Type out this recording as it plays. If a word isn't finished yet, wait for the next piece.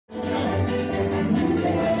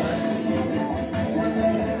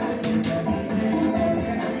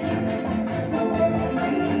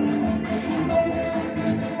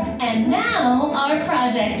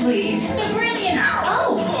project lead, the brilliant...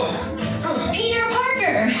 Peter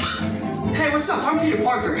Parker! Hey, what's up? I'm Peter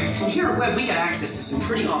Parker, and here at Web we got access to some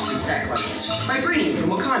pretty awesome tech, like vibranium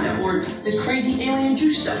from Wakanda, or this crazy alien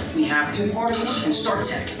juice stuff we have from particles and Stark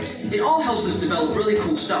Tech. It all helps us develop really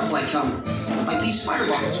cool stuff, like these spider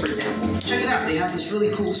bots, for example. Check it out, they have this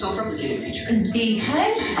really cool self-replicating feature.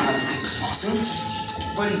 Because? That's awesome.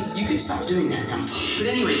 Buddy, you can stop doing that now.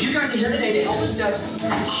 But anyway, you guys are here today to help us test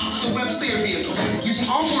the Web Slinger vehicle. Using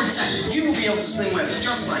onboard tech, you will be able to sling web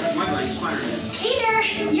just like my buddy Spider-Man.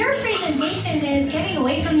 Peter, your presentation is getting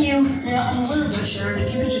away from you. Yeah, I'm aware of that, Sharon.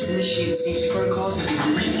 If you could just initiate the safety protocols, that'd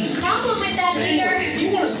be great. Problem with that, Peter? Anyway, if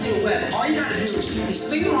you want to sling a web, all you gotta do is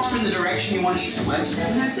sling your arm in the direction you want to shoot the web,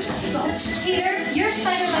 and that's it. That's all. Peter, your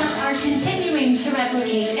spider bots are continuing to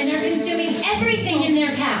replicate, and they're consuming everything in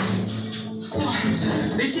their path.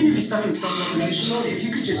 They seem to be stuck in self-replication mode. If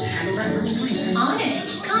you could just handle that for me, please. On it.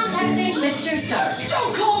 Contacting Mr. Stark.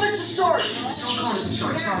 Don't call Mr. Stark! Don't call Mr.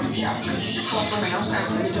 Stark. It's not from Shadow. Could you just call something else and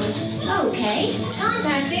ask them to do it? Okay.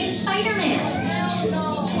 Contacting Spider-Man.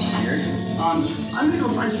 I'm gonna go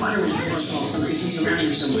find Spider-Man first of all, because he's around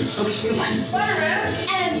here somewhere. Okay, goodbye. Spider-Man!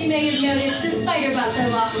 As you may have noticed, the spider bots are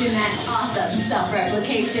locked in that awesome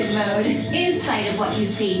self-replication mode. In spite of what you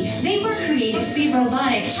see, they were created to be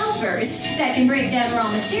robotic helpers that can break down raw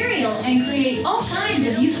material and create all kinds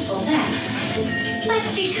of useful tech. But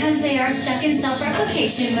because they are stuck in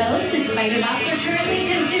self-replication mode, the spider bots are currently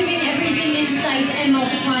consuming everything in sight and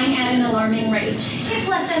multiplying at an alarming rate. If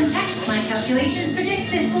left unchecked, my calculations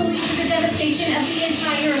predict this will lead to the devastation of the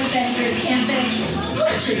entire Avengers campus.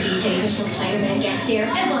 It should be safe until Spider-Man gets here,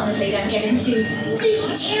 as long as they don't get into the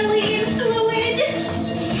alien fluid.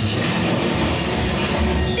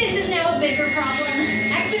 This is now a bigger problem.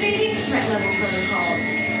 Activating threat level protocols.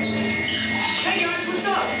 Hey guys, what's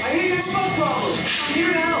up? I hear you guys have a problem. I'm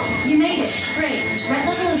here to help. You made it. Great. Threat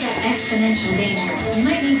level is at exponential danger. You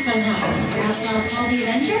might need some help. Perhaps I'll call the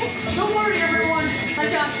Avengers? Don't worry, everyone. I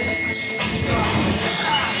got this.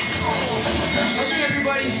 Okay,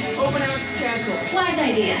 everybody. Open house is canceled. Wise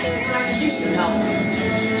idea. I could use some help.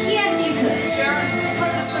 Yes, you could. Sharon,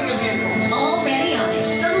 let the Slinger vehicle. Already on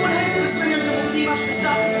it. Everyone head to the Slingers and we'll team up to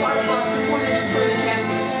stop the spider bots before they destroy the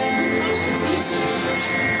campus. It's easy.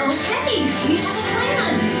 Okay, we have a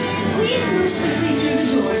plan. Please move quickly through the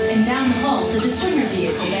doors and down the hall to the Slinger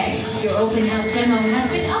vehicle bay. Your open house demo has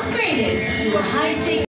been upgraded to a high-stakes